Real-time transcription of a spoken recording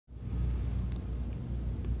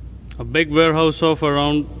A big warehouse of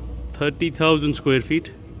around 30,000 square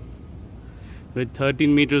feet with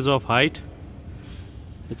 13 meters of height.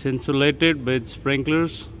 It's insulated with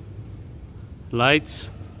sprinklers, lights,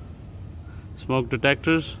 smoke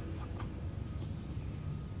detectors.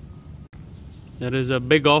 There is a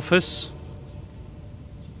big office.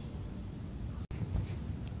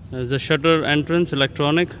 There's a shutter entrance,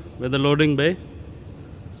 electronic, with a loading bay.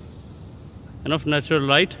 Enough natural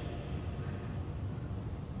light.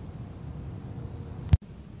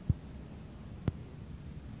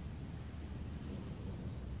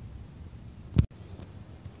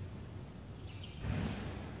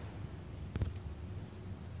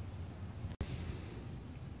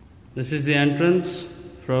 This is the entrance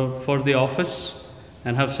for the office,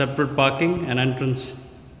 and have separate parking and entrance.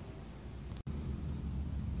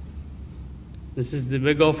 This is the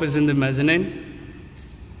big office in the mezzanine.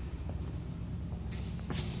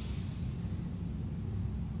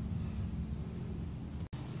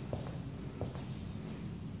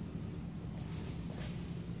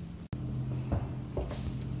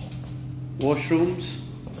 Washrooms.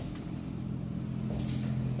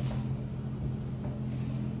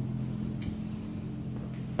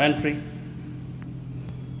 Pantry.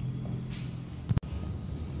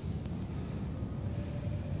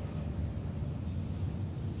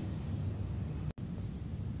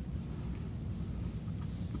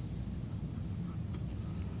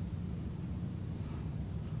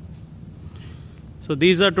 So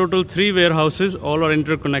these are total 3 warehouses, all are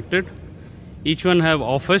interconnected. Each one have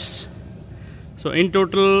office. So in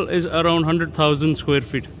total is around 100,000 square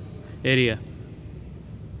feet area.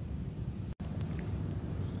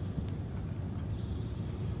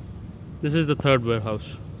 This is the third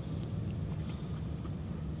warehouse.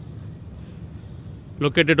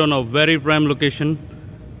 Located on a very prime location.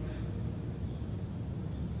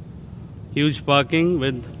 Huge parking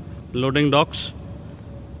with loading docks.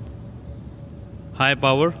 High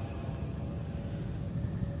power.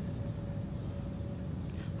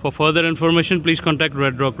 For further information, please contact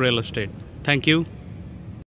Redrock Real Estate. Thank you.